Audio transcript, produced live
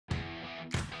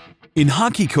In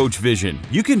Hockey Coach Vision,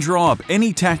 you can draw up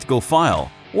any tactical file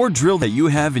or drill that you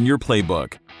have in your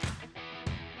playbook.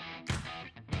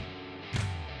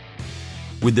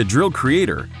 With the Drill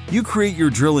Creator, you create your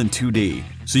drill in 2D,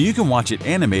 so you can watch it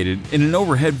animated in an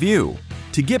overhead view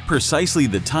to get precisely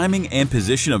the timing and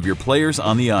position of your players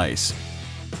on the ice.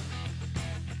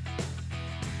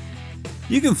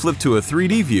 You can flip to a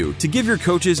 3D view to give your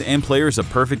coaches and players a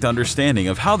perfect understanding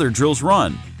of how their drills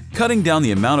run, cutting down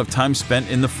the amount of time spent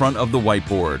in the front of the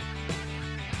whiteboard.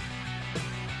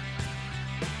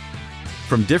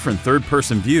 From different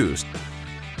third-person views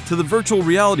to the virtual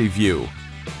reality view,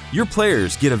 your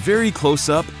players get a very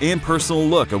close-up and personal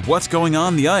look of what's going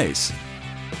on the ice.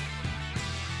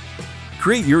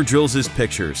 Create your drills as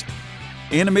pictures,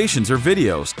 animations, or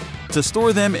videos to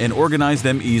store them and organize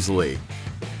them easily.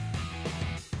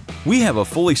 We have a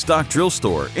fully stocked drill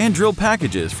store and drill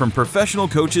packages from professional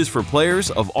coaches for players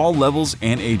of all levels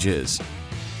and ages.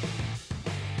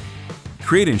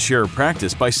 Create and share a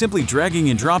practice by simply dragging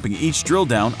and dropping each drill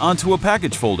down onto a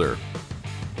package folder.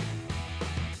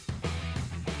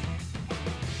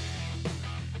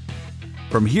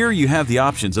 From here, you have the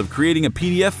options of creating a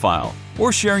PDF file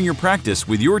or sharing your practice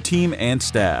with your team and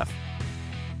staff.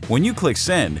 When you click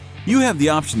Send, you have the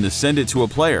option to send it to a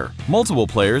player, multiple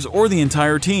players, or the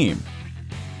entire team.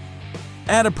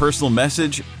 Add a personal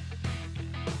message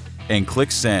and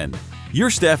click Send.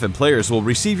 Your staff and players will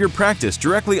receive your practice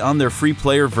directly on their free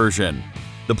player version.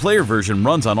 The player version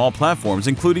runs on all platforms,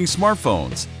 including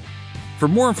smartphones. For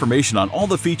more information on all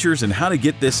the features and how to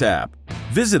get this app,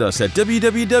 visit us at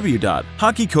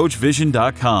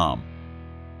www.hockeycoachvision.com.